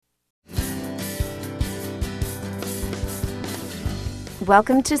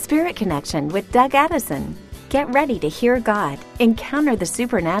Welcome to Spirit Connection with Doug Addison. Get ready to hear God, encounter the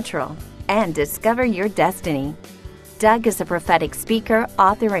supernatural, and discover your destiny. Doug is a prophetic speaker,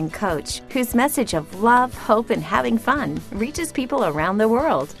 author, and coach whose message of love, hope, and having fun reaches people around the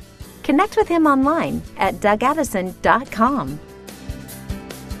world. Connect with him online at DougAddison.com.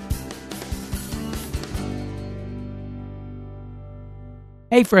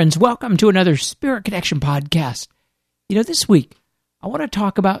 Hey friends, welcome to another Spirit Connection podcast. This week, I want to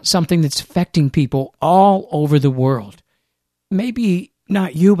talk about something that's affecting people all over the world. Maybe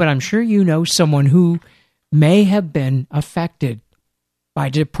not you, but I'm sure you know someone who may have been affected by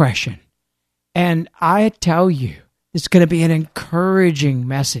depression. And I tell you, it's going to be an encouraging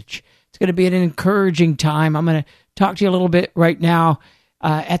message. It's going to be an encouraging time. I'm going to talk to you a little bit right now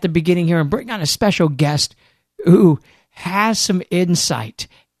at the beginning here and bring on a special guest who has some insight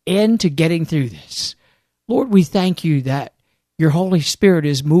into getting through this. Lord, we thank you that your Holy Spirit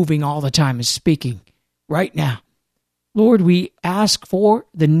is moving all the time, is speaking right now. Lord, we ask for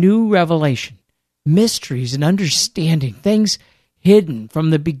the new revelation, mysteries and understanding, things hidden from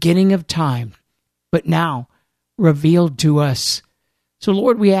the beginning of time, but now revealed to us. So,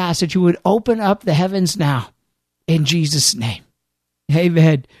 Lord, we ask that you would open up the heavens now in Jesus' name.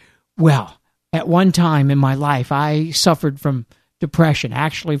 Amen. Well, at one time in my life, I suffered from depression,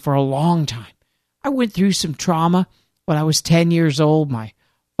 actually for a long time. I went through some trauma. When I was 10 years old, my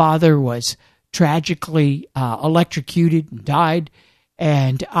father was tragically electrocuted and died.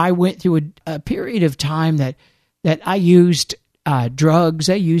 And I went through a period of time that I used drugs.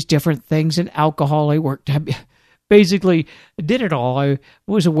 I used different things and alcohol. I basically did it all. I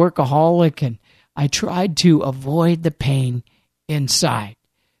was a workaholic and I tried to avoid the pain inside.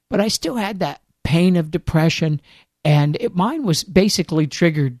 But I still had that pain of depression. And mine was basically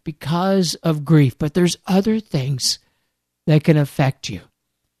triggered because of grief. But there's other things that can affect you.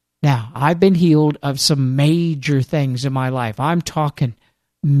 Now, I've been healed of some major things in my life. I'm talking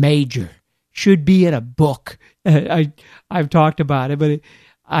major. Should be in a book. I've talked about it, but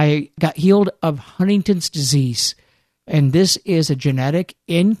I got healed of Huntington's disease. And this is a genetic,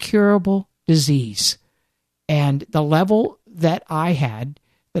 incurable disease. And the level that I have,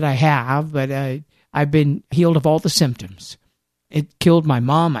 but I've been healed of all the symptoms. It killed my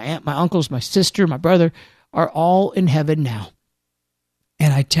mom, my aunt, my uncles, my sister, my brother, are all in heaven now.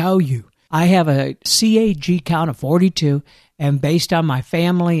 And I tell you, I have a CAG count of 42, and based on my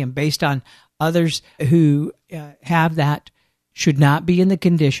family and based on others who have that, should not be in the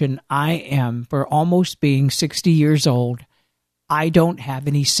condition I am for almost being 60 years old. I don't have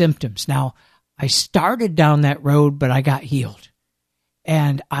any symptoms. Now, I started down that road, but I got healed.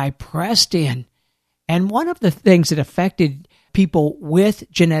 And I pressed in. And one of the things that affected people with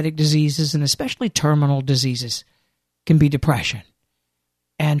genetic diseases, and especially terminal diseases, can be depression.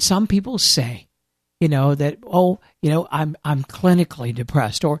 And some people say, that, I'm clinically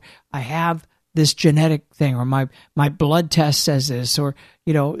depressed, or I have this genetic thing, or my blood test says this, or,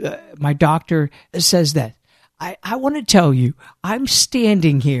 my doctor says that. I want to tell you, I'm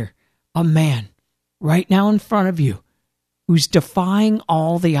standing here, a man, right now in front of you, who's defying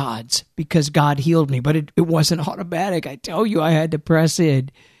all the odds because God healed me. But it wasn't automatic. I tell you, I had to press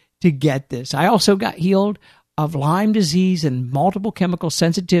in to get this. I also got healed of Lyme disease and multiple chemical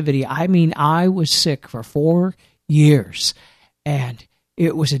sensitivity. I mean, I was sick for 4 years, and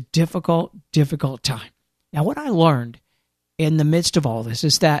it was a difficult, difficult time. Now, what I learned in the midst of all this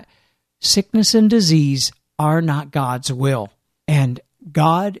is that sickness and disease are not God's will. And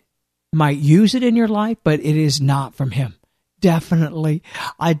God might use it in your life, but it is not from Him. Definitely.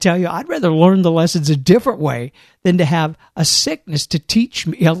 I tell you, I'd rather learn the lessons a different way than to have a sickness to teach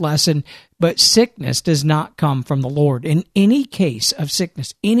me a lesson. But sickness does not come from the Lord. In any case of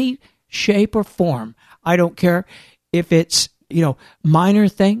sickness, any shape or form, I don't care if it's, minor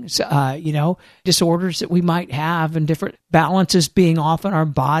things, disorders that we might have and different balances being off in our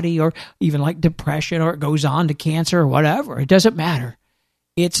body, or even like depression, or it goes on to cancer or whatever. It doesn't matter.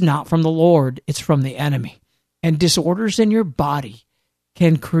 It's not from the Lord. It's from the enemy. And disorders in your body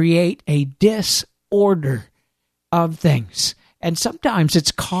can create a disorder of things. And sometimes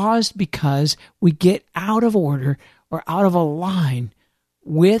it's caused because we get out of order or out of a line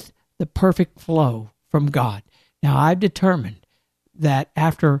with the perfect flow from God. Now, I've determined that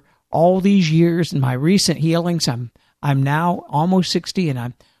after all these years and my recent healings, I'm now almost 60, and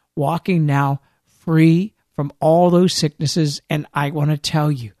I'm walking now free from all those sicknesses. And I want to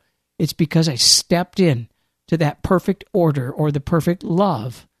tell you, it's because I stepped in to that perfect order or the perfect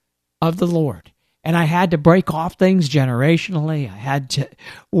love of the Lord. And I had to break off things generationally. I had to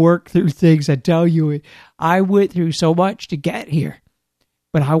work through things. I tell you, I went through so much to get here.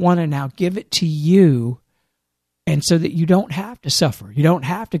 but I want to now give it to you, and so that you don't have to suffer. You don't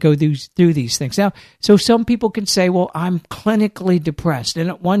have to go through these things. Now, so some people can say, well, I'm clinically depressed. And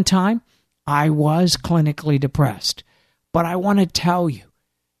at one time, I was clinically depressed. But I want to tell you,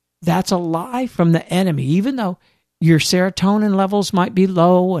 that's a lie from the enemy. Even though your serotonin levels might be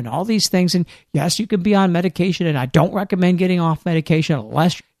low and all these things, and yes, you can be on medication, and I don't recommend getting off medication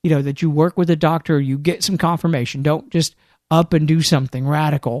unless, that you work with a doctor or you get some confirmation. Don't just up and do something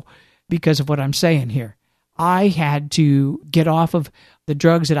radical because of what I'm saying here. I had to get off of the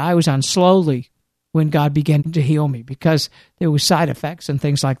drugs that I was on slowly when God began to heal me because there was side effects and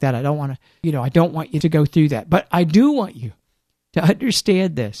things like that. I don't want you to go through that. But I do want you to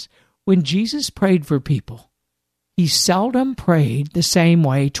understand this. When Jesus prayed for people, he seldom prayed the same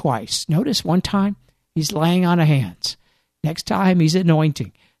way twice. Notice one time he's laying on of hands. Next time he's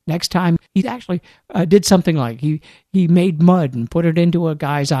anointing. Next time he actually did something like he made mud and put it into a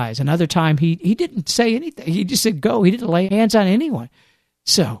guy's eyes. Another time he didn't say anything. He just said go. He didn't lay hands on anyone.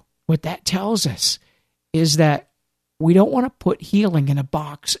 So what that tells us is that we don't want to put healing in a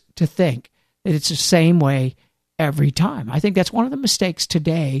box to think that it's the same way every time. I think that's one of the mistakes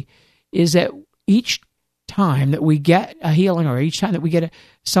today is that each time that we get a healing or each time that we get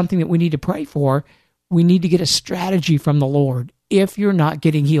something that we need to pray for, we need to get a strategy from the Lord if you're not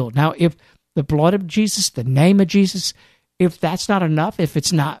getting healed. Now, if the blood of Jesus, the name of Jesus, if that's not enough, if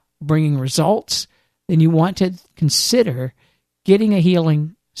it's not bringing results, then you want to consider getting a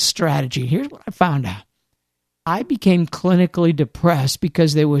healing strategy. Here's what I found out. I became clinically depressed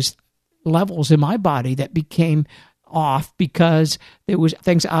because there was levels in my body that became off because there was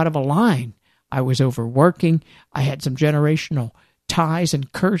things out of a line. I was overworking. I had some generational ties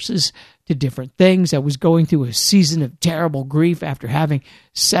and curses to different things. I was going through a season of terrible grief after having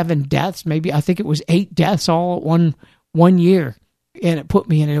 7 deaths. Maybe I think it was 8 deaths all at one year. And it put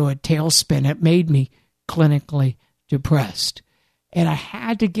me into a tailspin. It made me clinically depressed. And I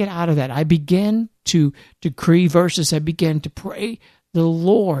had to get out of that. I began to decree verses. I began to pray the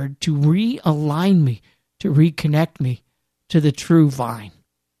Lord to realign me, to reconnect me to the true vine.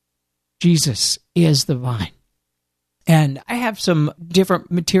 Jesus is the vine. And I have some different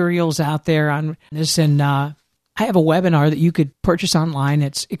materials out there on this, and I have a webinar that you could purchase online.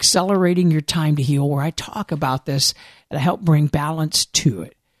 It's Accelerating Your Time to Heal, where I talk about this and I help bring balance to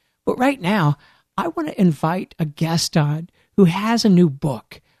it. But right now, I want to invite a guest on who has a new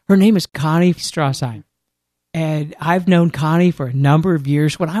book. Her name is Connie Strassheim. And I've known Connie for a number of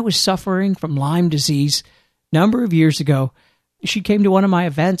years. When I was suffering from Lyme disease a number of years ago, she came to one of my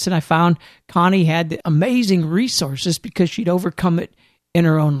events, and I found Connie had amazing resources because she'd overcome it in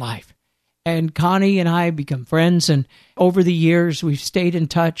her own life. And Connie and I become friends, and over the years, we've stayed in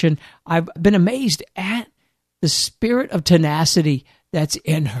touch, and I've been amazed at the spirit of tenacity that's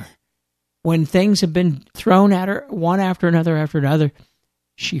in her. When things have been thrown at her, one after another,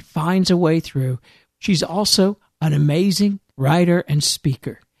 she finds a way through. She's also an amazing writer and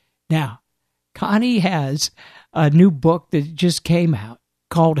speaker. Now, Connie has a new book that just came out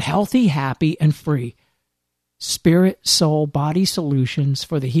called Healthy, Happy, and Free: Spirit, Soul, Body Solutions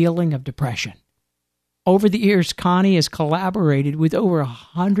for the Healing of Depression. Over the years, Connie has collaborated with over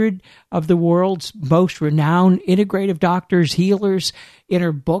 100 of the world's most renowned integrative doctors, healers, in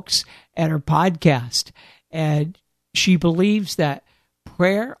her books and her podcast. And she believes that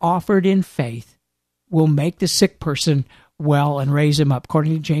prayer offered in faith will make the sick person well and raise him up,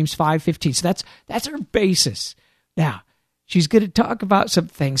 according to James 5:15. So that's her basis. Now, she's going to talk about some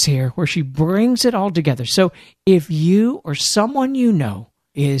things here where she brings it all together. So if you or someone you know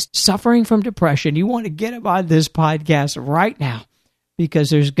is suffering from depression, you want to get them on this podcast right now, because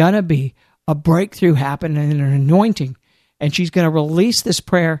there's going to be a breakthrough happen and an anointing, and she's going to release this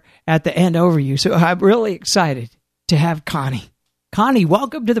prayer at the end over you. So I'm really excited to have Connie. Connie,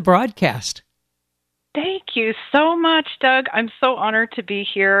 welcome to the broadcast. Thank you so much, Doug. I'm so honored to be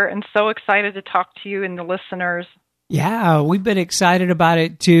here and so excited to talk to you and the listeners. Yeah, we've been excited about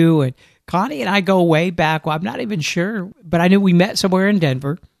it too. And Connie and I go way back. Well, I'm not even sure, but I knew we met somewhere in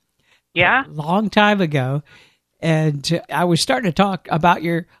Denver. Yeah. A long time ago. And I was starting to talk about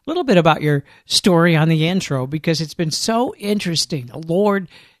a little bit about your story on the intro, because it's been so interesting. The Lord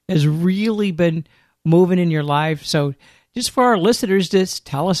has really been moving in your life. So just for our listeners, just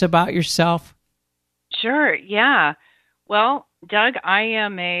tell us about yourself. Sure, yeah. Well, Doug, I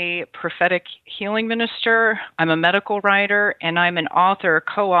am a prophetic healing minister. I'm a medical writer, and I'm an author,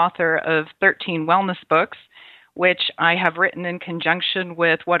 co-author of 13 wellness books, which I have written in conjunction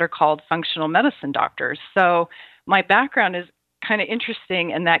with what are called functional medicine doctors. So my background is kind of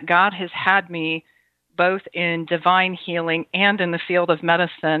interesting in that God has had me both in divine healing and in the field of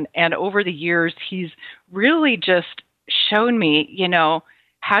medicine. And over the years, he's really just shown me,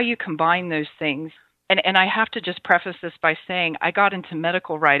 how you combine those things. And I have to just preface this by saying I got into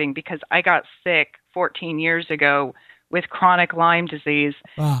medical writing because I got sick 14 years ago with chronic Lyme disease.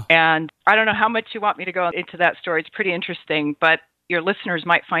 Wow. And I don't know how much you want me to go into that story. It's pretty interesting, but your listeners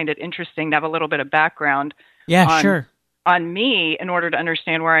might find it interesting to have a little bit of background sure. on me in order to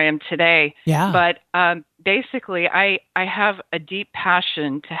understand where I am today. Yeah. But basically, I have a deep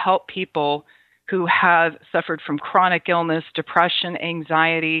passion to help people who have suffered from chronic illness, depression,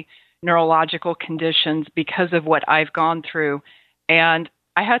 anxiety, neurological conditions because of what I've gone through. And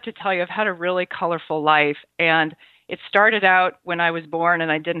I have to tell you, I've had a really colorful life. And it started out when I was born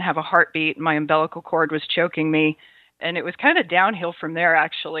and I didn't have a heartbeat. My umbilical cord was choking me. And it was kind of downhill from there,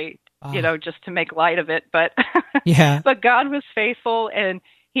 actually, just to make light of it. But but God was faithful and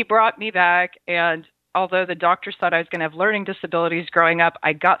he brought me back. And although the doctors thought I was going to have learning disabilities growing up,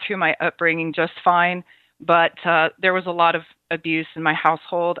 I got through my upbringing just fine. But there was a lot of abuse in my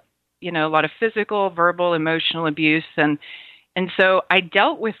household, a lot of physical, verbal, emotional abuse. And so I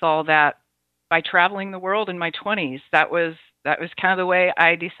dealt with all that by traveling the world in my 20s. That was kind of the way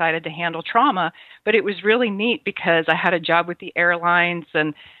I decided to handle trauma. But it was really neat because I had a job with the airlines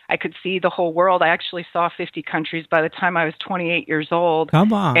and I could see the whole world. I actually saw 50 countries by the time I was 28 years old.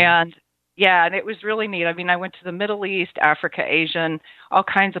 Come on. And and it was really neat. I mean, I went to the Middle East, Africa, Asia, all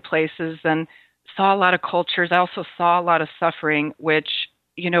kinds of places and saw a lot of cultures. I also saw a lot of suffering, which,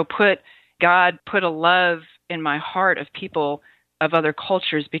 God put a love in my heart of people of other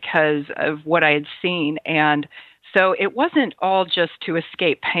cultures because of what I had seen. And so it wasn't all just to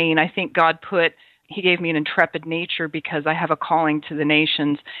escape pain. I think He gave me an intrepid nature because I have a calling to the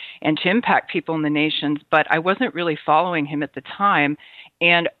nations and to impact people in the nations, but I wasn't really following Him at the time.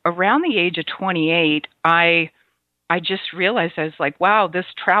 And around the age of 28, I just realized, I was like, wow, this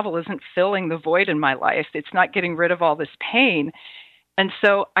travel isn't filling the void in my life. It's not getting rid of all this pain. And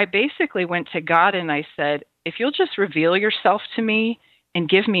so I basically went to God and I said, if you'll just reveal yourself to me and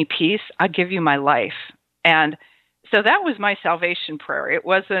give me peace, I'll give you my life. And so that was my salvation prayer. It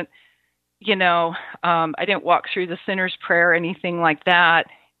wasn't, I didn't walk through the sinner's prayer or anything like that,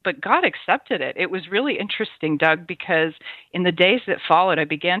 but God accepted it. It was really interesting, Doug, because in the days that followed, I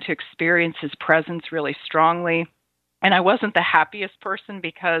began to experience His presence really strongly. And I wasn't the happiest person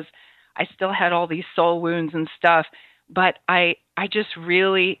because I still had all these soul wounds and stuff. But I just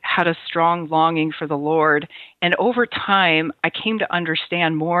really had a strong longing for the Lord. And over time, I came to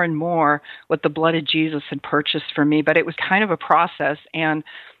understand more and more what the blood of Jesus had purchased for me. But it was kind of a process.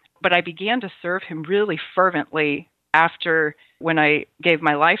 But I began to serve Him really fervently after when I gave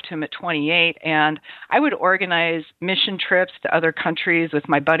my life to Him at 28. And I would organize mission trips to other countries with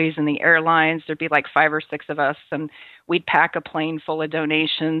my buddies in the airlines. There'd be like 5 or 6 of us. And we'd pack a plane full of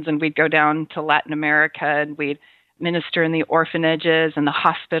donations. And we'd go down to Latin America and we'd minister in the orphanages and the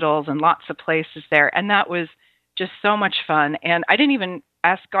hospitals and lots of places there. And that was just so much fun. And I didn't even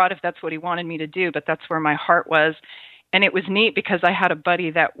ask God if that's what He wanted me to do, but that's where my heart was. And it was neat because I had a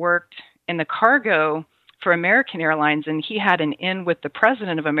buddy that worked in the cargo for American Airlines, and he had an in with the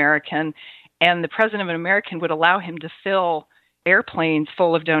president of American, and the president of American would allow him to fill airplanes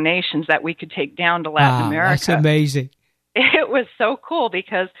full of donations that we could take down to Latin America. That's amazing. It was so cool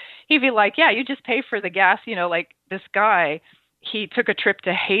because he'd be like, yeah, you just pay for the gas. Like this guy, he took a trip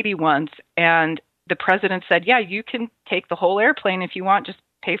to Haiti once and the president said, yeah, you can take the whole airplane if you want, just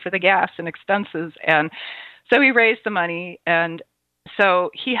pay for the gas and expenses. And so he raised the money. And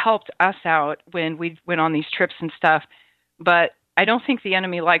so he helped us out when we went on these trips and stuff. But I don't think the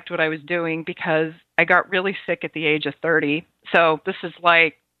enemy liked what I was doing because I got really sick at the age of 30. So this is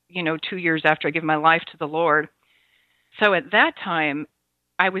 2 years after I gave my life to the Lord. So at that time,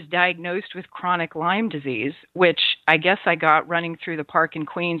 I was diagnosed with chronic Lyme disease, which I guess I got running through the park in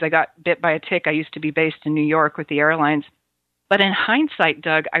Queens. I got bit by a tick. I used to be based in New York with the airlines. But in hindsight,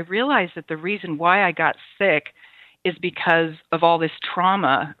 Doug, I realized that the reason why I got sick is because of all this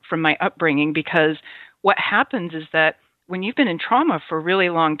trauma from my upbringing, because what happens is that when you've been in trauma for a really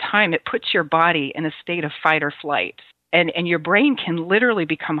long time, it puts your body in a state of fight or flight. And your brain can literally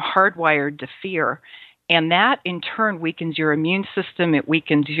become hardwired to fear. And that, in turn, weakens your immune system. It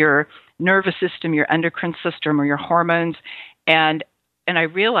weakens your nervous system, your endocrine system, or your hormones. And I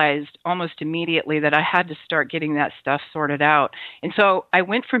realized almost immediately that I had to start getting that stuff sorted out. And so I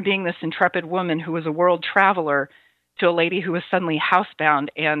went from being this intrepid woman who was a world traveler to a lady who was suddenly housebound.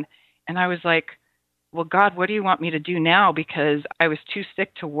 And I was like, well, God, what do you want me to do now? Because I was too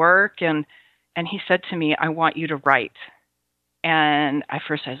sick to work. And He said to me, I want you to write. And at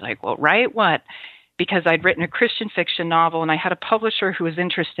first I was like, well, write what? because I'd written a Christian fiction novel and I had a publisher who was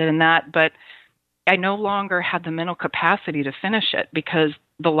interested in that, but I no longer had the mental capacity to finish it because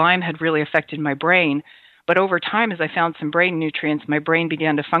the Lyme had really affected my brain. But over time, as I found some brain nutrients, my brain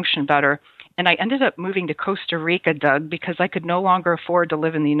began to function better. And I ended up moving to Costa Rica, Doug, because I could no longer afford to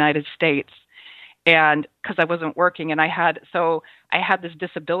live in the United States. And because I wasn't working, and I had this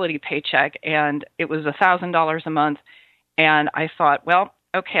disability paycheck, and it was $1,000 a month. And I thought, well,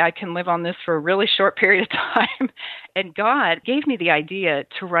 okay, I can live on this for a really short period of time. And God gave me the idea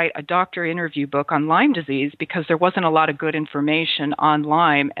to write a doctor interview book on Lyme disease because there wasn't a lot of good information on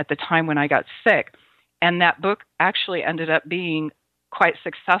Lyme at the time when I got sick. And that book actually ended up being quite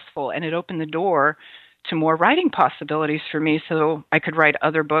successful, and it opened the door to more writing possibilities for me so I could write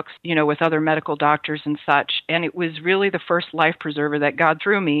other books, with other medical doctors and such. And it was really the first life preserver that God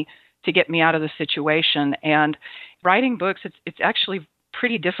threw me to get me out of the situation. And writing books, it's actually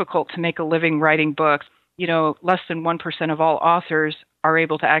pretty difficult to make a living writing books. Less than 1% of all authors are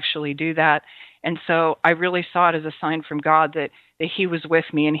able to actually do that. And so I really saw it as a sign from God that He was with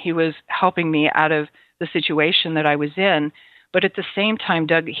me and He was helping me out of the situation that I was in. But at the same time,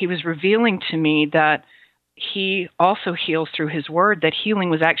 Doug, He was revealing to me that He also heals through His word, that healing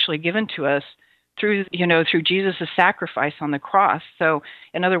was actually given to us through Jesus' sacrifice on the cross. So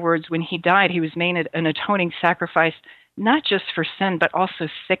in other words, when He died, He was made an atoning sacrifice, not just for sin, but also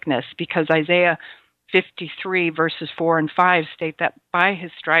sickness, because Isaiah 53 verses 4 and 5 state that by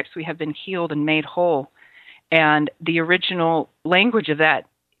His stripes we have been healed and made whole. And the original language of that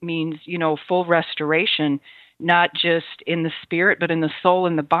means, full restoration, not just in the spirit, but in the soul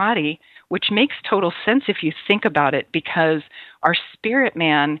and the body, which makes total sense if you think about it, because our spirit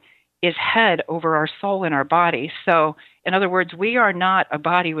man is head over our soul and our body. So, in other words, we are not a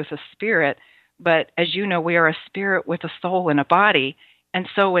body with a spirit, but as you know, we are a spirit with a soul and a body. And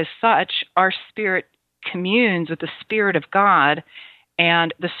so as such, our spirit communes with the Spirit of God,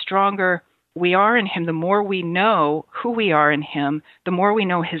 and the stronger we are in Him, the more we know who we are in Him, the more we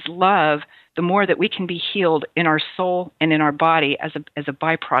know His love, the more that we can be healed in our soul and in our body as a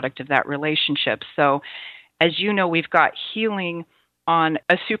byproduct of that relationship. So as you know, we've got healing on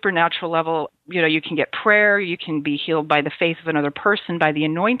a supernatural level. You can get prayer, you can be healed by the faith of another person, by the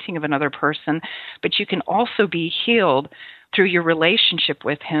anointing of another person, but you can also be healed through your relationship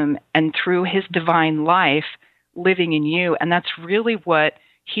with Him and through His divine life living in you. And that's really what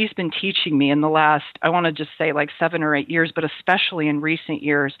He's been teaching me in the last, I want to just say 7 or 8 years, but especially in recent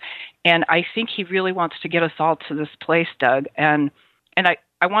years. And I think He really wants to get us all to this place, Doug. And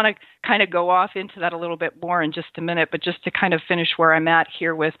I want to kind of go off into that a little bit more in just a minute, but just to kind of finish where I'm at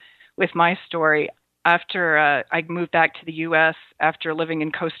here with my story. After I moved back to the U.S., after living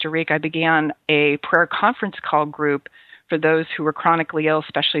in Costa Rica, I began a prayer conference call group for those who were chronically ill,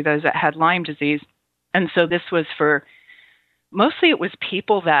 especially those that had Lyme disease. And so this was mostly it was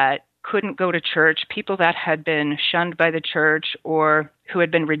people that couldn't go to church, people that had been shunned by the church or who had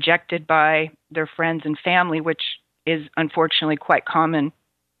been rejected by their friends and family, which is unfortunately quite common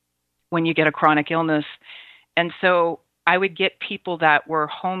when you get a chronic illness. And so I would get people that were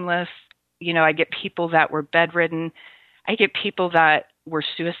homeless, I get people that were bedridden, I get people that were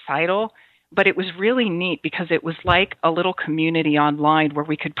suicidal. But it was really neat because it was like a little community online where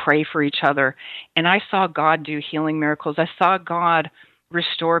we could pray for each other. And I saw God do healing miracles. I saw God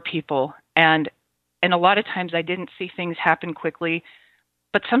restore people. And a lot of times I didn't see things happen quickly,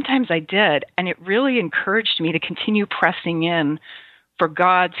 but sometimes I did. And it really encouraged me to continue pressing in for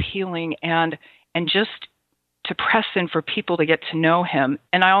God's healing and just to press in for people to get to know Him.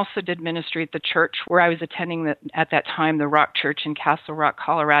 And I also did ministry at the church where I was attending at that time, the Rock Church in Castle Rock,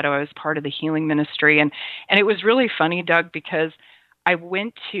 Colorado. I was part of the healing ministry. And it was really funny, Doug, because I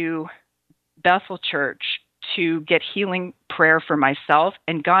went to Bethel Church to get healing prayer for myself,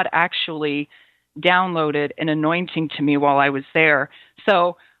 and God actually downloaded an anointing to me while I was there.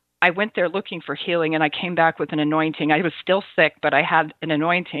 So I went there looking for healing, and I came back with an anointing. I was still sick, but I had an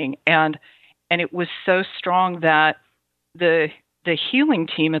anointing, and it was so strong that the healing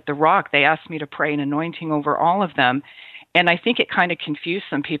team at the Rock, they asked me to pray an anointing over all of them. And I think it kind of confused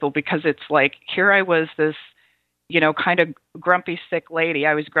some people because it's like, here I was this, kind of grumpy, sick lady.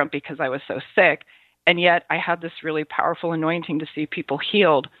 I was grumpy because I was so sick. And yet I had this really powerful anointing to see people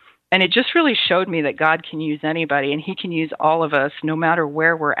healed. And it just really showed me that God can use anybody and He can use all of us no matter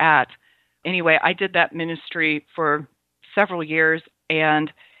where we're at. Anyway, I did that ministry for several years, and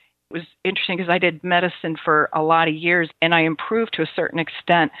it was interesting because I did medicine for a lot of years and I improved to a certain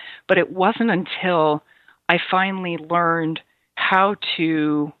extent, but it wasn't until I finally learned how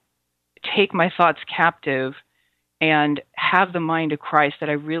to take my thoughts captive and have the mind of Christ that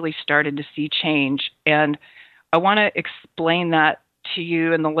I really started to see change. And I want to explain that to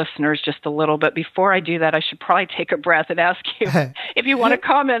you and the listeners just a little bit. Before I do that, I should probably take a breath and ask you if you want to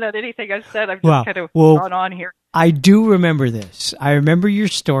comment on anything I've said. I've just kind of gone on here. I do remember this. I remember your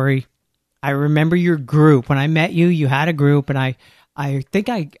story. I remember your group. When I met you, you had a group, and I think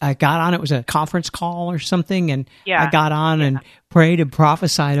I got on. It was a conference call or something, and I got on and prayed and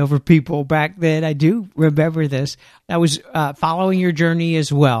prophesied over people back then. I do remember this. I was following your journey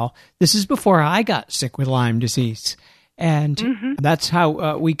as well. This is before I got sick with Lyme disease, and that's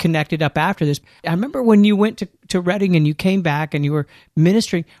how we connected up after this. I remember when you went to Reading and you came back and you were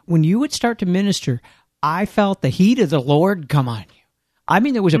ministering. When you would start to minister, I felt the heat of the Lord come on you. I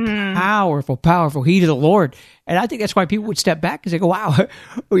mean, there was a powerful, powerful heat of the Lord. And I think that's why people would step back and say, wow,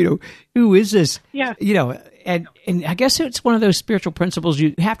 who is this? Yeah. And I guess it's one of those spiritual principles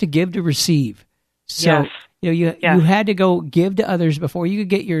you have to give to receive. So, you had to go give to others before you could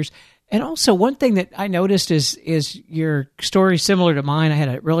get yours. And also one thing that I noticed is your story similar to mine. I had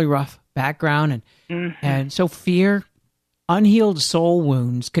a really rough background and so fear, unhealed soul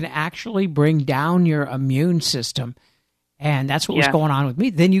wounds can actually bring down your immune system. And that's what was going on with me.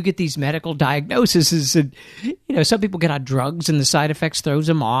 Then you get these medical diagnoses, and some people get on drugs, and the side effects throws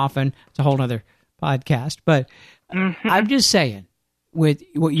them off, and it's a whole other podcast. But I'm just saying, with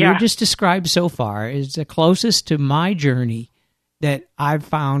what you just described so far, is the closest to my journey that I've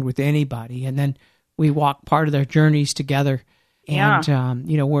found with anybody. And then we walk part of their journeys together. And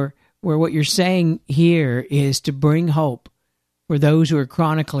where what you're saying here is to bring hope for those who are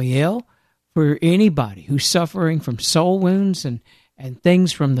chronically ill. For anybody who's suffering from soul wounds and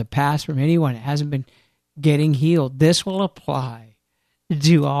things from the past, from anyone that hasn't been getting healed, this will apply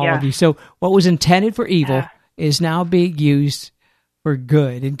to all of you. So what was intended for evil is now being used for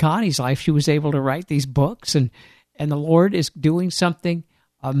good. In Connie's life, she was able to write these books, and the Lord is doing something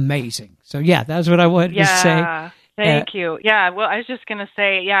amazing. So, that's what I wanted to say. Thank you. Yeah, well, I was just going to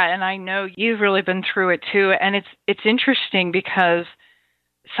say, and I know you've really been through it too. And it's interesting because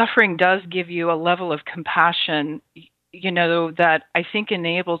suffering does give you a level of compassion, that I think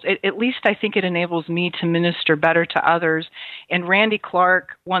enables, at least I think it enables me to minister better to others. And Randy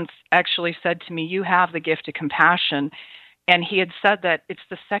Clark once actually said to me, you have the gift of compassion. And he had said that it's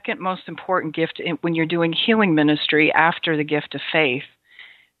the second most important gift when you're doing healing ministry after the gift of faith.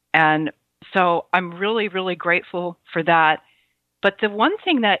 And so I'm really, really grateful for that. But the one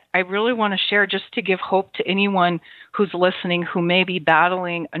thing that I really want to share, just to give hope to anyone who's listening who may be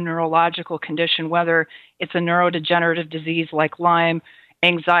battling a neurological condition, whether it's a neurodegenerative disease like Lyme,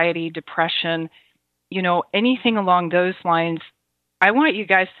 anxiety, depression, anything along those lines, I want you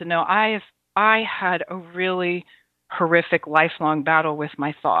guys to know I had a really horrific lifelong battle with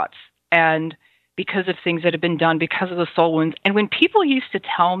my thoughts, and because of things that have been done, because of the soul wounds. And when people used to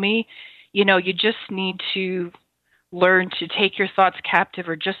tell me, you just need to learn to take your thoughts captive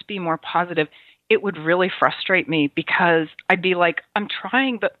or just be more positive, it would really frustrate me because I'd be like, I'm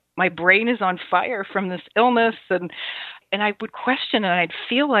trying, but my brain is on fire from this illness. And I would question, and I'd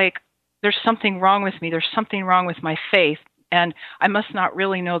feel like there's something wrong with me. There's something wrong with my faith, and I must not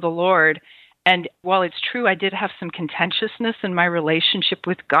really know the Lord. And while it's true, I did have some contentiousness in my relationship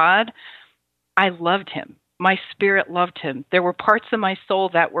with God, I loved him. My spirit loved him. There were parts of my soul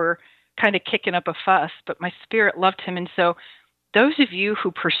that were kind of kicking up a fuss, but my spirit loved him. And so those of you who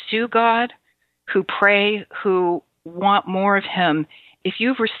pursue God, who pray, who want more of him, if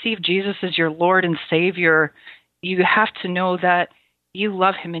you've received Jesus as your Lord and Savior, you have to know that you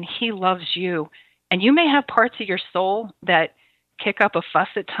love him and he loves you. And you may have parts of your soul that kick up a fuss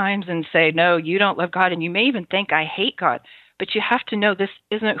at times and say, no, you don't love God. And you may even think, I hate God. But you have to know this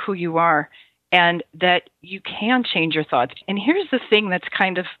isn't who you are and that you can change your thoughts. And here's the thing that's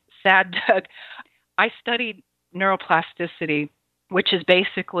kind of sad, Doug. I studied neuroplasticity, which is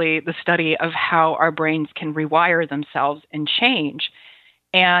basically the study of how our brains can rewire themselves and change.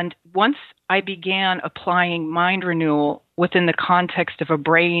 And once I began applying mind renewal within the context of a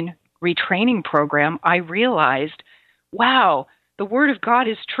brain retraining program, I realized, wow, the Word of God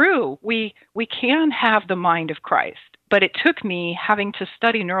is true. We can have the mind of Christ. But it took me having to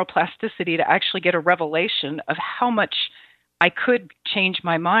study neuroplasticity to actually get a revelation of how much I could change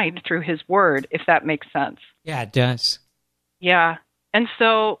my mind through his Word, if that makes sense. Yeah, it does. Yeah. And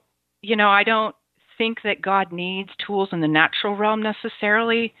so, I don't think that God needs tools in the natural realm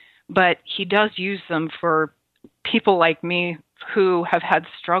necessarily, but he does use them for people like me who have had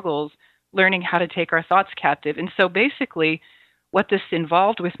struggles learning how to take our thoughts captive. And so basically what this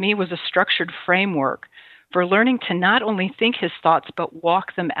involved with me was a structured framework for learning to not only think his thoughts, but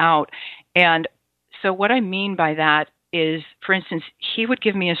walk them out. And so what I mean by that is, for instance, he would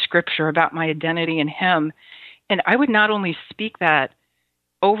give me a scripture about my identity in him, and I would not only speak that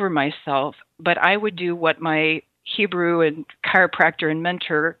over myself, but I would do what my Hebrew and chiropractor and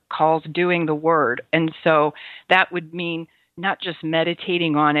mentor calls doing the word. And so that would mean not just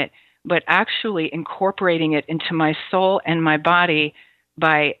meditating on it, but actually incorporating it into my soul and my body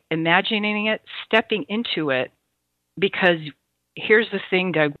by imagining it, stepping into it. Because here's the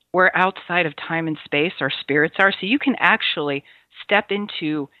thing, Doug, we're outside of time and space, our spirits are, so you can actually step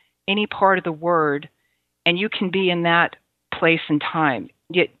into any part of the word and you can be in that place and time.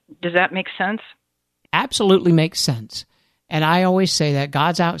 Does that make sense? Absolutely makes sense. And I always say that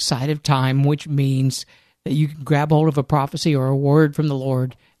God's outside of time, which means that you can grab hold of a prophecy or a word from the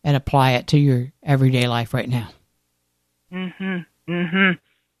Lord and apply it to your everyday life right now. Mm-hmm.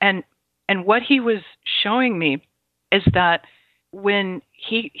 Mm-hmm. And what he was showing me is that when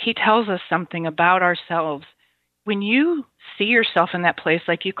he tells us something about ourselves, when you see yourself in that place,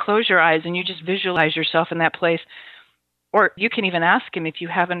 like you close your eyes and you just visualize yourself in that place, or you can even ask him if you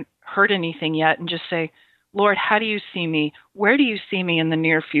haven't heard anything yet and just say, Lord, how do you see me? Where do you see me in the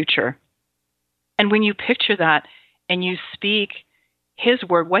near future? And when you picture that and you speak his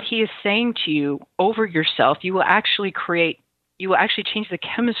word, what he is saying to you over yourself, you will actually change the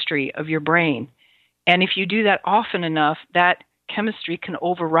chemistry of your brain. And if you do that often enough, that chemistry can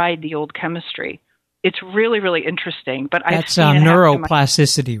override the old chemistry. It's really, really interesting. But that's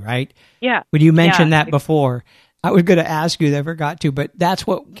neuroplasticity, right? Yeah. When you mentioned that before, I was going to ask you, I forgot to, but that's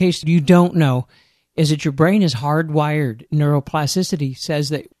what, in case you don't know, is that your brain is hardwired. Neuroplasticity says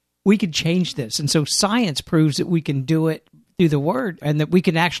that we can change this. And so science proves that we can do it through the word and that we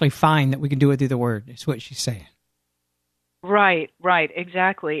can actually find that we can do it through the word, is what she's saying. Right,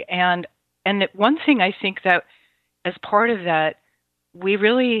 exactly. And one thing I think that as part of that, we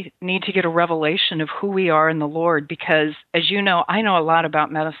really need to get a revelation of who we are in the Lord because, as you know, I know a lot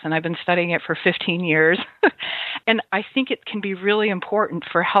about medicine. I've been studying it for 15 years. And I think it can be really important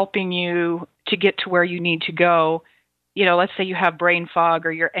for helping you to get to where you need to go. You know, let's say you have brain fog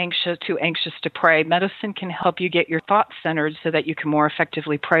or you're too anxious to pray. Medicine can help you get your thoughts centered so that you can more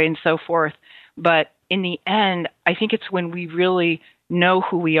effectively pray and so forth. But in the end, I think it's when we really know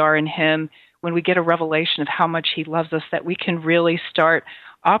who we are in him, when we get a revelation of how much he loves us, that we can really start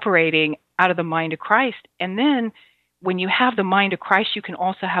operating out of the mind of Christ. And then when you have the mind of Christ, you can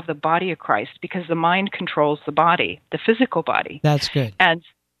also have the body of Christ because the mind controls the body, the physical body. That's good. And,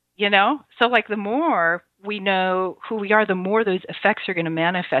 so like the more we know who we are, the more those effects are going to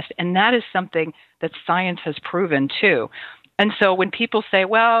manifest. And that is something that science has proven too. And so when people say,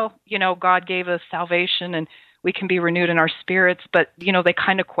 well, God gave us salvation and we can be renewed in our spirits, but, they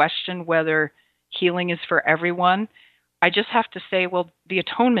kind of question whether healing is for everyone. I just have to say, well, the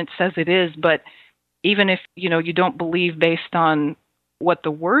atonement says it is, but even if, you don't believe based on what the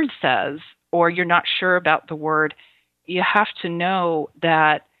word says, or you're not sure about the word, you have to know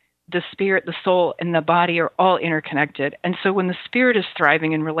that the spirit, the soul, and the body are all interconnected. And so when the spirit is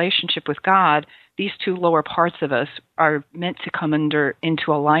thriving in relationship with God, these two lower parts of us are meant to come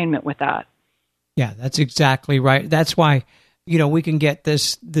into alignment with that. Yeah, that's exactly right. That's why, we can get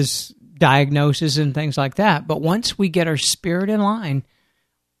this diagnosis and things like that. But once we get our spirit in line,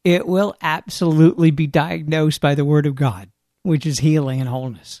 it will absolutely be diagnosed by the Word of God, which is healing and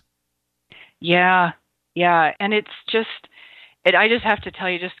wholeness. Yeah. And it's just, I just have to tell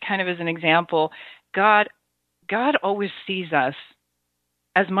you, just kind of as an example, God always sees us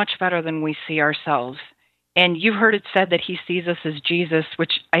as much better than we see ourselves. And you've heard it said that he sees us as Jesus,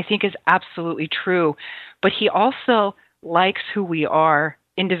 which I think is absolutely true. But he also likes who we are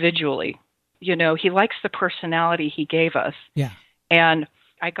individually. He likes the personality he gave us. Yeah. And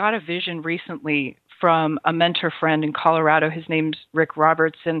I got a vision recently from a mentor friend in Colorado. His name's Rick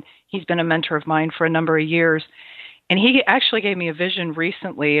Roberts, and he's been a mentor of mine for a number of years. And he actually gave me a vision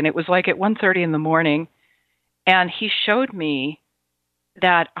recently, and it was like at 1:30 in the morning. And he showed me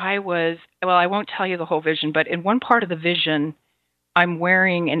that I won't tell you the whole vision, but in one part of the vision, I'm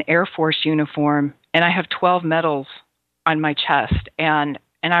wearing an Air Force uniform, and I have 12 medals on my chest. And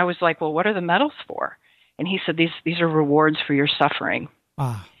I was like, well, what are the medals for? And he said, these are rewards for your suffering.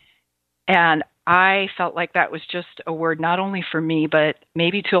 Ah. And I felt like that was just a word not only for me, but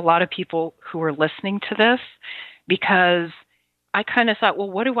maybe to a lot of people who are listening to this, because I kind of thought, well,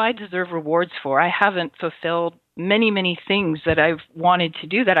 what do I deserve rewards for? I haven't fulfilled many, many things that I've wanted to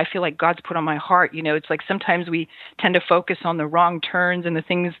do that I feel like God's put on my heart. It's like sometimes we tend to focus on the wrong turns and the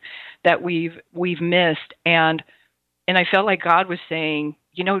things that we've missed. And I felt like God was saying,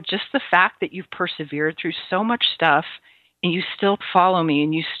 just the fact that you've persevered through so much stuff and you still follow me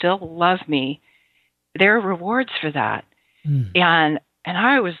and you still love me, there are rewards for that. Mm. And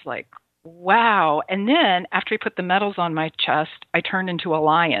I was like, wow. And then after he put the medals on my chest, I turned into a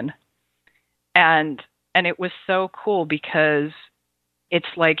lion. And it was so cool because it's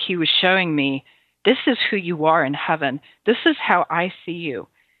like he was showing me, this is who you are in heaven. This is how I see you.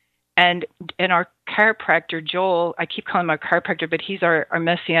 And our chiropractor, Joel, I keep calling him our chiropractor, but he's our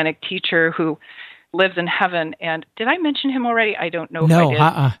messianic teacher who lives in heaven. And did I mention him already? I don't know if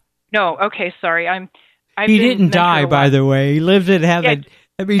I did. No, okay, sorry. He didn't die, by the way. He lives in heaven. Yeah.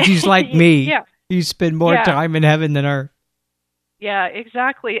 That means he's like me. Yeah. He spent more time in heaven than earth. Yeah,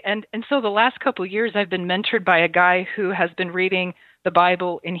 exactly. And so the last couple of years, I've been mentored by a guy who has been reading the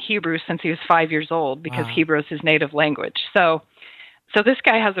Bible in Hebrew since he was 5 years old, because Hebrew is his native language. So this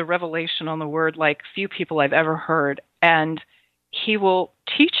guy has a revelation on the word like few people I've ever heard. And he will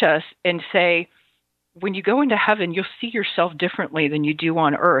teach us and say, when you go into heaven, you'll see yourself differently than you do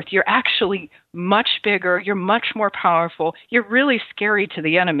on earth. You're actually much bigger. You're much more powerful. You're really scary to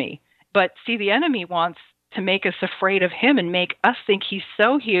the enemy. But see, the enemy wants to make us afraid of him and make us think he's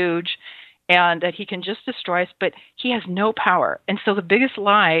so huge and that he can just destroy us, but he has no power. And so the biggest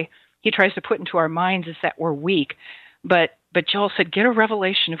lie he tries to put into our minds is that we're weak. But Joel said, get a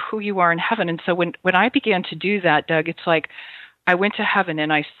revelation of who you are in heaven. And so when I began to do that, Doug, it's like I went to heaven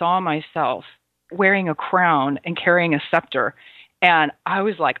and I saw myself wearing a crown and carrying a scepter. And I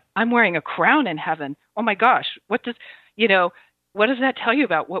was like, I'm wearing a crown in heaven. Oh my gosh, what does that tell you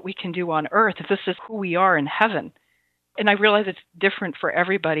about what we can do on earth if this is who we are in heaven? And I realize it's different for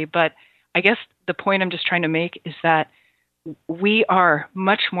everybody, but I guess the point I'm just trying to make is that we are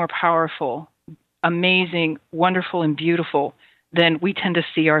much more powerful, amazing, wonderful, and beautiful than we tend to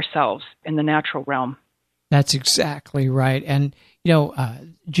see ourselves in the natural realm. That's exactly right. And,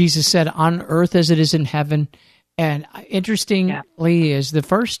 Jesus said, on earth as it is in heaven. And interestingly is the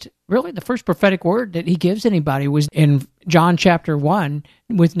first prophetic word that he gives anybody was in John chapter 1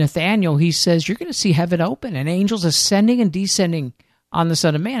 with Nathanael. He says, you're going to see heaven open and angels ascending and descending on the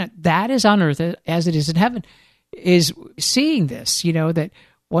Son of Man. That is on earth as it is in heaven, is seeing this, that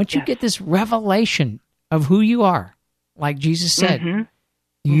once you get this revelation of who you are, like Jesus said,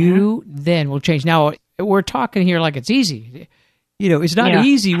 you then will change. Now, we're talking here like it's easy. It's not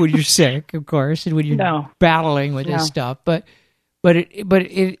easy when you're sick, of course, and when you're battling with this stuff. But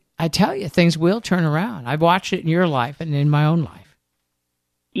I tell you, things will turn around. I've watched it in your life and in my own life.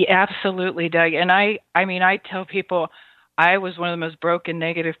 Yeah, absolutely, Doug. And I tell people I was one of the most broken,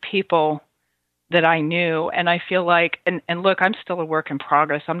 negative people that I knew. And I feel like, and look, I'm still a work in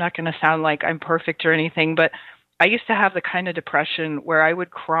progress. I'm not going to sound like I'm perfect or anything, but I used to have the kind of depression where I would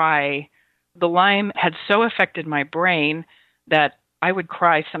cry. The Lyme had so affected my brain that I would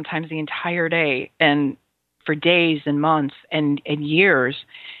cry sometimes the entire day and for days and months and years.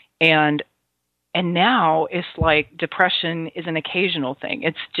 And now it's like depression is an occasional thing.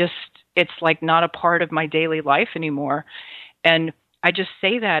 It's like not a part of my daily life anymore. And I just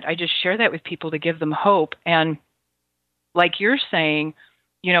say that, I just share that with people to give them hope. And like you're saying,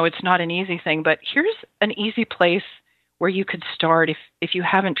 it's not an easy thing, but here's an easy place where you could start if you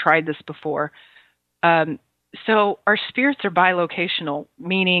haven't tried this before. So our spirits are bilocational,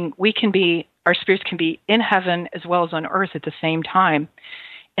 meaning our spirits can be in heaven as well as on earth at the same time.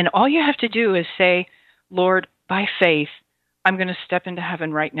 And all you have to do is say, Lord, by faith, I'm going to step into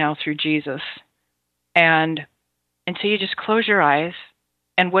heaven right now through Jesus. And so you just close your eyes,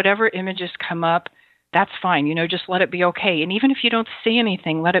 and whatever images come up, that's fine. Just let it be okay. And even if you don't see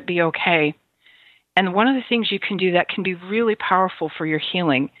anything, let it be okay. And one of the things you can do that can be really powerful for your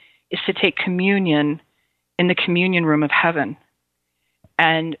healing is to take communion in the communion room of heaven.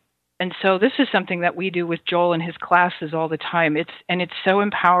 And so this is something that we do with Joel in his classes all the time. It's so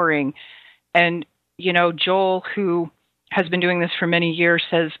empowering. And, Joel, who has been doing this for many years,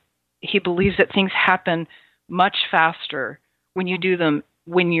 says he believes that things happen much faster when you do them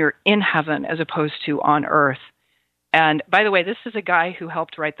when you're in heaven as opposed to on earth. And by the way, this is a guy who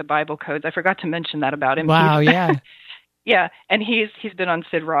helped write the Bible codes. I forgot to mention that about him. Wow, yeah. Yeah, and he's been on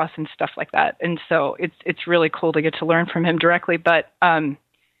Sid Ross and stuff like that. And so it's really cool to get to learn from him directly. But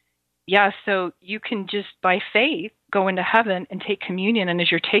so you can just by faith go into heaven and take communion. And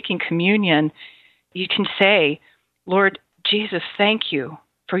as you're taking communion, you can say, Lord Jesus, thank you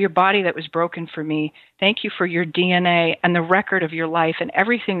for your body that was broken for me. Thank you for your DNA and the record of your life and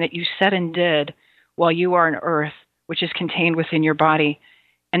everything that you said and did while you are on earth, which is contained within your body.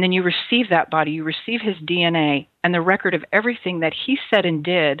 And then you receive that body, you receive his DNA and the record of everything that he said and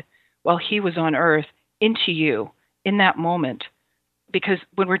did while he was on earth into you in that moment. Because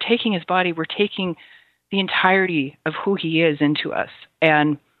when we're taking his body, we're taking the entirety of who he is into us.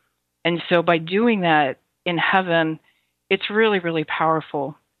 And And so by doing that in heaven, it's really, really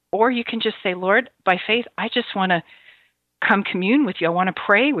powerful. Or you can just say, Lord, by faith, I just want to come commune with you. I want to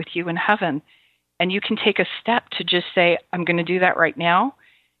pray with you in heaven. And you can take a step to just say, I'm going to do that right now.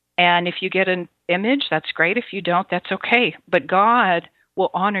 And if you get an image, that's great. If you don't, that's okay. But God will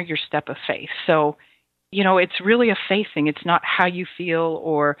honor your step of faith. So, it's really a faith thing. It's not how you feel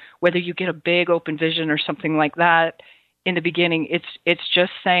or whether you get a big open vision or something like that in the beginning. It's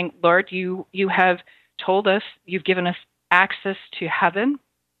just saying, Lord, you have told us, you've given us access to heaven,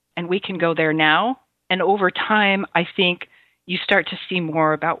 and we can go there now. And over time, I think you start to see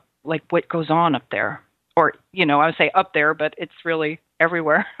more about like what goes on up there. Or, I would say up there, but it's really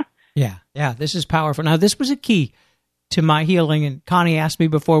everywhere. Yeah, this is powerful. Now, this was a key to my healing, and Connie asked me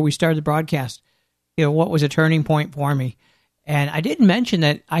before we started the broadcast, what was a turning point for me. And I didn't mention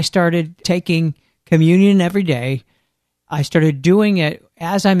that I started taking communion every day. I started doing it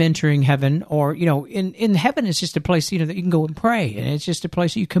as I'm entering heaven, or, in heaven, it's just a place, that you can go and pray, and it's just a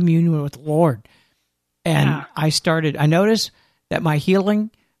place that you commune with the Lord. And I noticed that my healing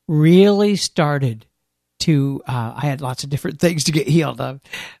really started to, I had lots of different things to get healed of,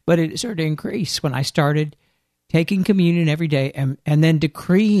 but it started to increase when I started taking communion every day and then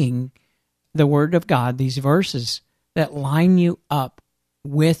decreeing the Word of God, these verses that line you up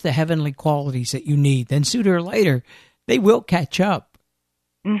with the heavenly qualities that you need. Then sooner or later, they will catch up.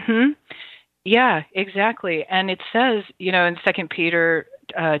 Mm-hmm. Yeah, exactly. And it says, in 2 Peter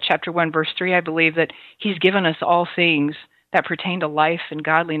chapter 1, verse 3, I believe, that He's given us all things that pertain to life and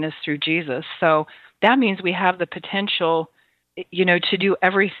godliness through Jesus. So that means we have the potential, to do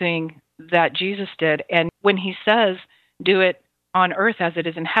everything that Jesus did. And when He says, do it on earth as it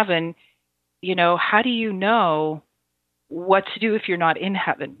is in heaven, how do you know what to do if you're not in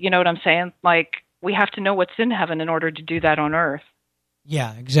heaven? You know what I'm saying? Like, we have to know what's in heaven in order to do that on earth.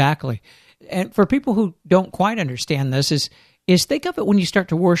 Yeah, exactly. And for people who don't quite understand this, is think of it when you start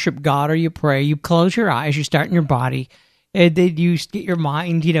to worship God or you pray, you close your eyes, you start in your body, and then you get your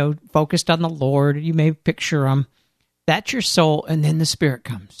mind, focused on the Lord. You may picture Him. That's your soul, and then the Spirit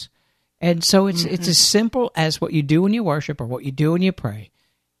comes. And so it's as simple as what you do when you worship or what you do when you pray.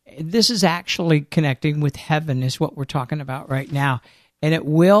 This is actually connecting with heaven is what we're talking about right now. And it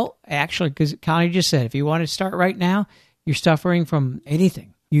will actually, because Connie just said, if you want to start right now, you're suffering from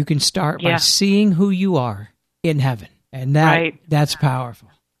anything. You can start by seeing who you are in heaven. And that's powerful.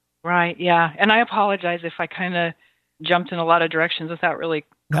 Right, yeah. And I apologize if I kind of jumped in a lot of directions without really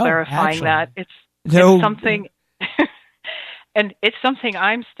clarifying that. It's something... And it's something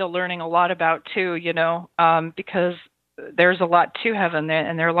I'm still learning a lot about too, because there's a lot to heaven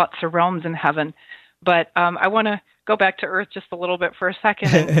and there are lots of realms in heaven. But I want to go back to earth just a little bit for a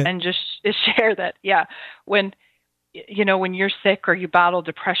second and just share that, when you're sick or you battle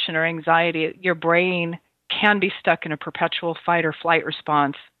depression or anxiety, your brain can be stuck in a perpetual fight or flight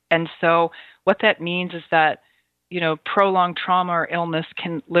response. And so what that means is that, prolonged trauma or illness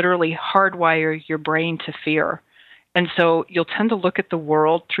can literally hardwire your brain to fear. And so you'll tend to look at the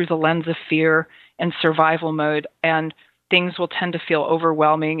world through the lens of fear and survival mode, and things will tend to feel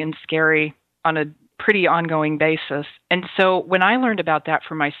overwhelming and scary on a pretty ongoing basis. And so when I learned about that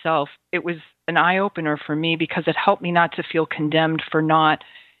for myself, it was an eye-opener for me because it helped me not to feel condemned for not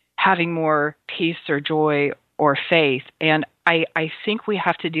having more peace or joy or faith. And I think we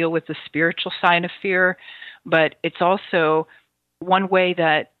have to deal with the spiritual side of fear, but it's also one way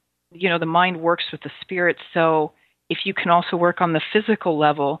that, the mind works with the spirit. So if you can also work on the physical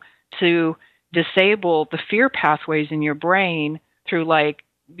level to disable the fear pathways in your brain through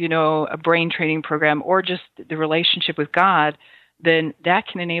a brain training program or just the relationship with God, then that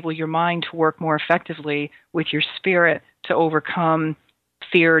can enable your mind to work more effectively with your spirit to overcome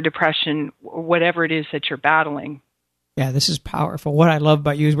fear, depression, whatever it is that you're battling. Yeah, this is powerful. What I love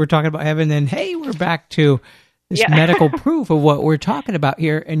about you is we're talking about heaven, and hey, we're back to this medical proof of what we're talking about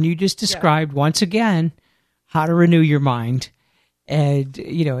here. And you just described once again how to renew your mind, and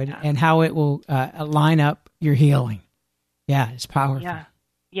and how it will line up your healing. Yeah, it's powerful.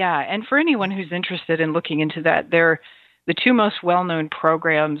 Yeah. And for anyone who's interested in looking into that, the two most well-known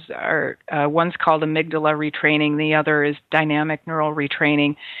programs are one's called amygdala retraining, the other is dynamic neural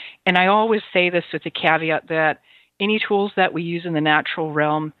retraining. And I always say this with the caveat that any tools that we use in the natural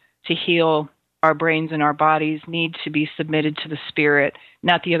realm to heal our brains and our bodies need to be submitted to the spirit,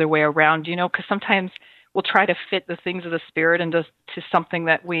 not the other way around. Because sometimes we'll try to fit the things of the spirit into something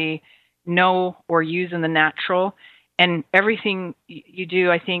that we know or use in the natural. And everything you do,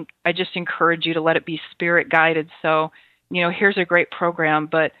 I think, I just encourage you to let it be spirit guided. So, here's a great program,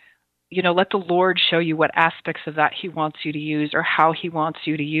 but let the Lord show you what aspects of that he wants you to use or how he wants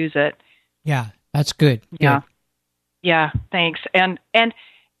you to use it. Yeah, that's good. Yeah. Yeah, thanks. And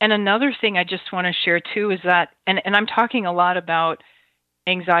another thing I just want to share too is that, and I'm talking a lot about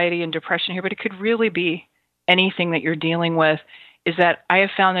anxiety and depression here, but it could really be anything that you're dealing with, is that I have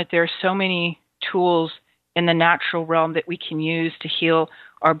found that there are so many tools in the natural realm that we can use to heal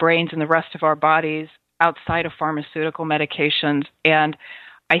our brains and the rest of our bodies outside of pharmaceutical medications. And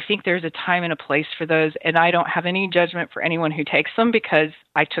I think there's a time and a place for those. And I don't have any judgment for anyone who takes them, because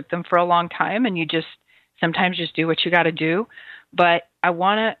I took them for a long time, and you just sometimes just do what you got to do. But I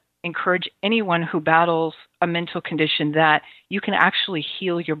want to encourage anyone who battles a mental condition that you can actually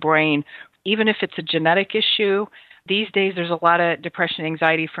heal your brain, even if it's a genetic issue. These days, there's a lot of depression and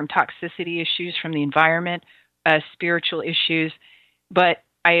anxiety from toxicity issues, from the environment, spiritual issues. But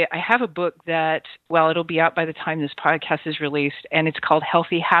I have a book that, it'll be out by the time this podcast is released, and it's called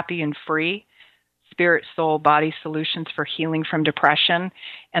Healthy, Happy, and Free: Spirit, Soul, Body Solutions for Healing from Depression.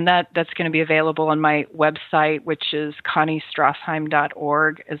 And that's going to be available on my website, which is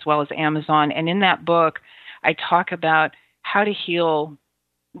ConnieStrassheim.org, as well as Amazon. And in that book, I talk about how to heal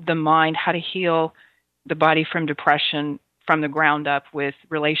the mind, how to heal the body from depression from the ground up, with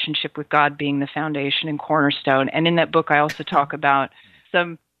relationship with God being the foundation and cornerstone. And in that book, I also talk about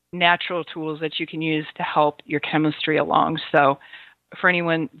some natural tools that you can use to help your chemistry along. So for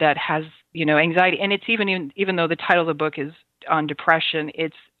anyone that has, anxiety, and it's even though the title of the book is on depression,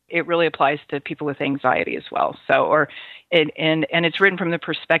 it really applies to people with anxiety as well. So, and it's written from the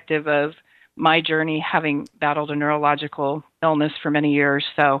perspective of my journey, having battled a neurological illness for many years.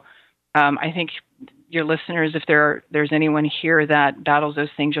 So I think your listeners, if there's anyone here that battles those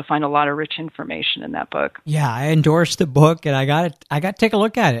things, you'll find a lot of rich information in that book. Yeah, I endorsed the book, and I got to take a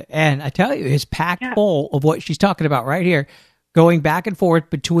look at it. And I tell you, it's packed full of what she's talking about right here, going back and forth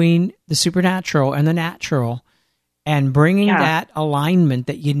between the supernatural and the natural, and bringing that alignment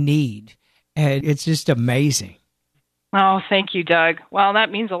that you need. And it's just amazing. Oh, thank you, Doug. Well,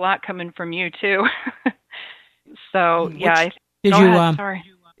 that means a lot coming from you too. So, sorry.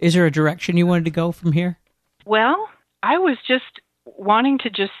 Is there a direction you wanted to go from here? Well, I was just wanting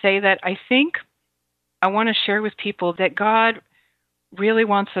to just say that I think I want to share with people that God really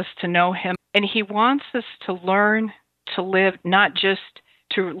wants us to know him, and he wants us to learn to live, not just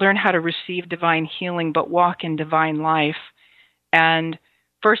to learn how to receive divine healing, but walk in divine life. And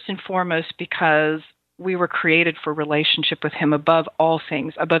first and foremost, because we were created for relationship with him above all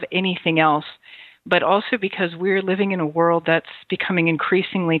things, above anything else, but also because we're living in a world that's becoming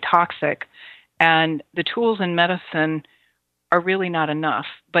increasingly toxic, and the tools in medicine are really not enough.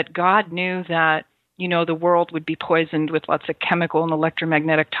 But God knew that, the world would be poisoned with lots of chemical and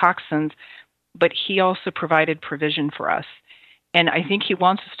electromagnetic toxins, but he also provided provision for us. And I think he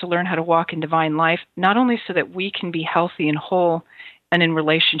wants us to learn how to walk in divine life, not only so that we can be healthy and whole and in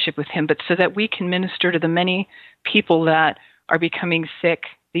relationship with him, but so that we can minister to the many people that are becoming sick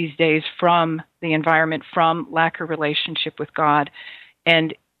these days from the environment, from lack of relationship with God.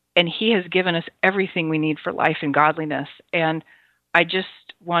 And he has given us everything we need for life and godliness. And I just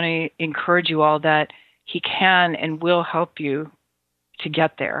want to encourage you all that he can and will help you to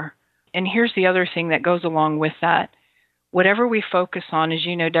get there. And here's the other thing that goes along with that. Whatever we focus on, as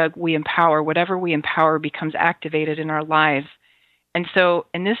you know, Doug, we empower. Whatever we empower becomes activated in our lives. And so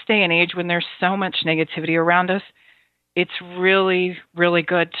in this day and age, when there's so much negativity around us, it's really, really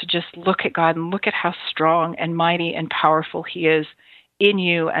good to just look at God and look at how strong and mighty and powerful he is in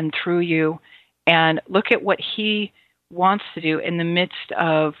you and through you, and look at what he wants to do in the midst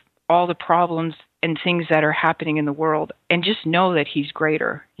of all the problems and things that are happening in the world, and just know that he's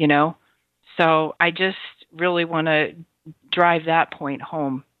greater, So I just really want to drive that point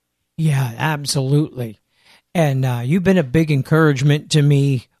home. Yeah, absolutely. And you've been a big encouragement to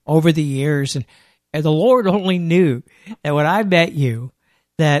me over the years, and the Lord only knew that when I met you,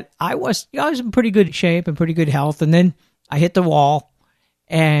 that I was in pretty good shape and pretty good health, and then I hit the wall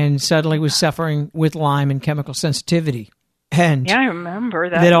and suddenly was suffering with Lyme and chemical sensitivity. And I remember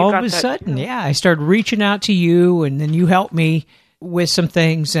that. Then all of a sudden, I started reaching out to you, and then you helped me with some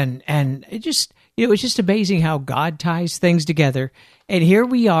things, and it was just amazing how God ties things together. And here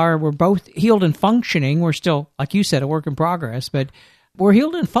we are, we're both healed and functioning. We're still, like you said, a work in progress, but we're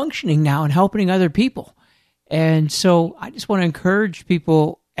healed and functioning now and helping other people. And so I just want to encourage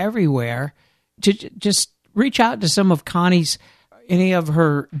people everywhere to just reach out to some of Connie's, any of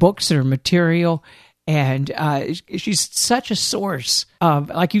her books or material. And she's such a source of,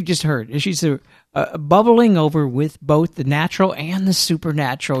 like you just heard, she's bubbling over with both the natural and the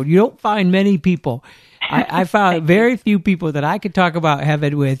supernatural. You don't find many people I found very few people that I could talk about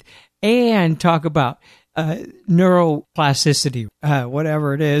heaven with and talk about neuroplasticity,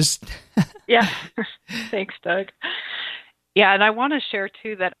 whatever it is. Yeah. Thanks, Doug. Yeah, and I want to share,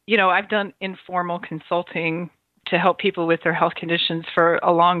 too, that, I've done informal consulting to help people with their health conditions for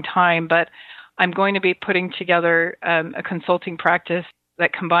a long time, but I'm going to be putting together a consulting practice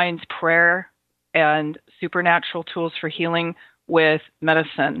that combines prayer and supernatural tools for healing with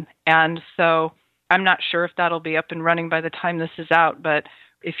medicine. And so I'm not sure if that'll be up and running by the time this is out, but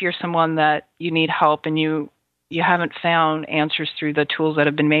if you're someone that you need help and you haven't found answers through the tools that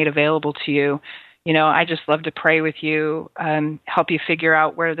have been made available to you, I just love to pray with you, help you figure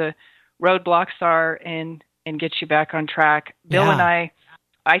out where the roadblocks are and get you back on track. Bill and I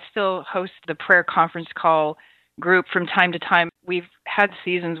still host the prayer conference call group from time to time. We've had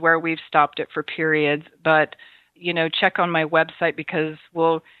seasons where we've stopped it for periods, but, check on my website because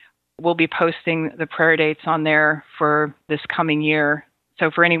we'll be posting the prayer dates on there for this coming year. So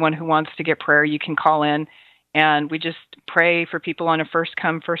for anyone who wants to get prayer, you can call in, and we just pray for people on a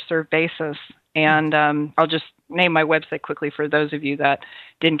first-come, first-served basis. And I'll just name my website quickly for those of you that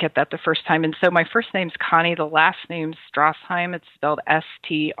didn't get that the first time. And so my first name's Connie, the last name's Strassheim. It's spelled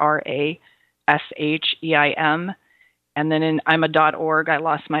STRASHEIM. And then I'm a .org. I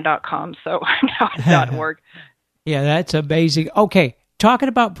lost my .com, so I'm now at .org. Yeah, that's amazing. Okay, talking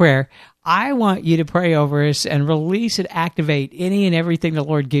about prayer, I want you to pray over us and release and activate any and everything the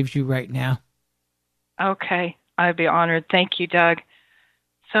Lord gives you right now. Okay, I'd be honored. Thank you, Doug.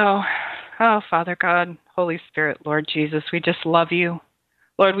 So, Father God, Holy Spirit, Lord Jesus, we just love you.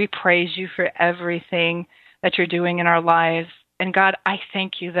 Lord, we praise you for everything that you're doing in our lives. And God, I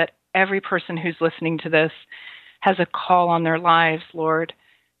thank you that every person who's listening to this has a call on their lives, Lord,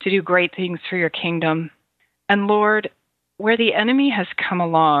 to do great things for your kingdom. And Lord, where the enemy has come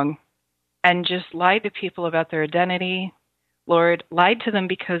along and just lied to people about their identity, Lord, lied to them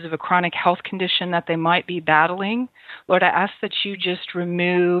because of a chronic health condition that they might be battling, Lord, I ask that you just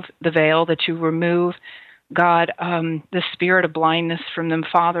remove the veil, that you remove, God, the spirit of blindness from them,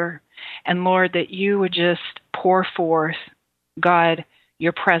 Father. And Lord, that you would just pour forth, God,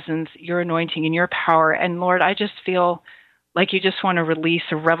 your presence, your anointing, and your power. And Lord, I just feel like you just want to release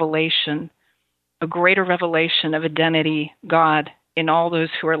a revelation, a greater revelation of identity, God, in all those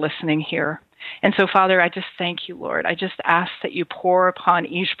who are listening here. And so, Father, I just thank you, Lord. I just ask that you pour upon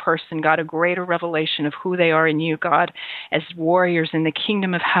each person, God, a greater revelation of who they are in you, God, as warriors in the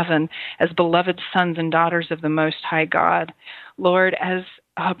kingdom of heaven, as beloved sons and daughters of the Most High God. Lord, as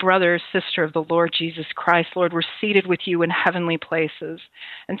a brother or sister of the Lord Jesus Christ, Lord, we're seated with you in heavenly places.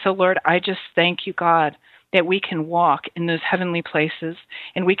 And so, Lord, I just thank you, God, that we can walk in those heavenly places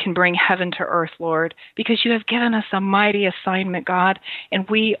and we can bring heaven to earth, Lord, because you have given us a mighty assignment, God, and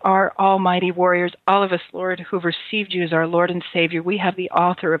we are almighty warriors, all of us, Lord, who have received you as our Lord and Savior. We have the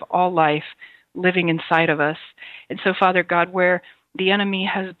author of all life living inside of us. And so, Father God, where the enemy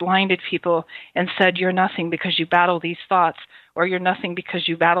has blinded people and said, you're nothing because you battle these thoughts, or you're nothing because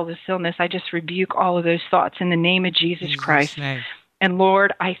you battle this illness, I just rebuke all of those thoughts in the name of Jesus Christ. Name. And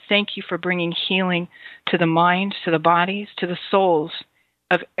Lord, I thank you for bringing healing to the minds, to the bodies, to the souls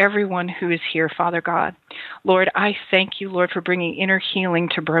of everyone who is here, Father God. Lord, I thank you, Lord, for bringing inner healing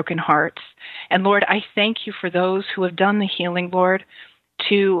to broken hearts. And Lord, I thank you for those who have done the healing, Lord,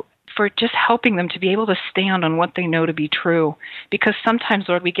 for just helping them to be able to stand on what they know to be true. Because sometimes,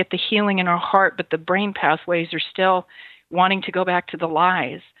 Lord, we get the healing in our heart, but the brain pathways are still wanting to go back to the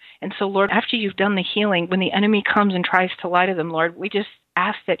lies. And so, Lord, after you've done the healing, when the enemy comes and tries to lie to them, Lord, we just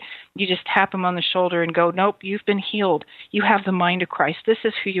ask that you just tap them on the shoulder and go, nope, you've been healed. You have the mind of Christ. This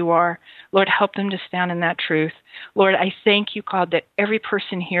is who you are. Lord, help them to stand in that truth. Lord, I thank you, God, that every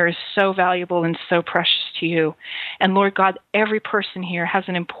person here is so valuable and so precious to you. And Lord God, every person here has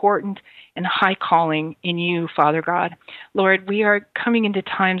an important and high calling in you, Father God. Lord, we are coming into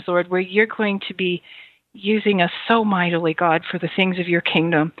times, Lord, where you're going to be using us so mightily, God, for the things of your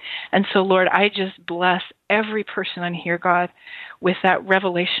kingdom. And so, Lord, I just bless every person on here, God, with that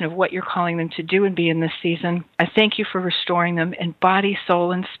revelation of what you're calling them to do and be in this season. I thank you for restoring them in body,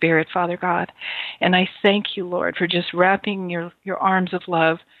 soul, and spirit, Father God. And I thank you, Lord, for just wrapping your arms of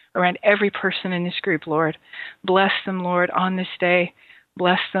love around every person in this group, Lord. Bless them, Lord, on this day.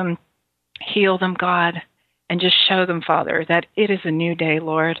 Bless them, heal them, God, and just show them, Father, that it is a new day,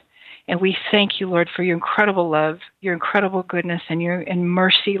 Lord. And we thank you, Lord, for your incredible love, your incredible goodness, and your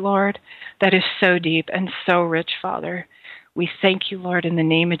mercy, Lord, that is so deep and so rich, Father. We thank you, Lord, in the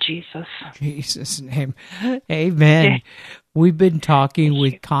name of Jesus. Jesus' name. Amen. We've been talking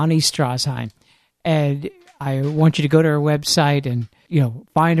with Connie Strassheim, and I want you to go to her website and,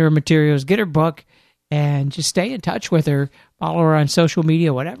 find her materials, get her book, and just stay in touch with her. Follow her on social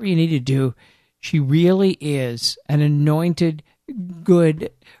media, whatever you need to do. She really is an anointed,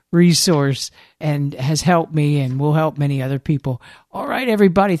 good resource and has helped me and will help many other people. All right,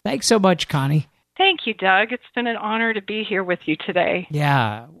 everybody. Thanks so much, Connie. Thank you, Doug. It's been an honor to be here with you today.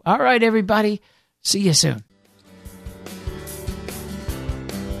 Yeah. All right, everybody. See you soon.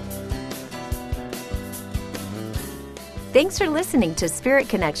 Thanks for listening to Spirit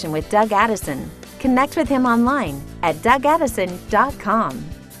Connection with Doug Addison. Connect with him online at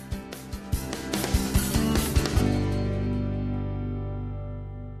DougAddison.com.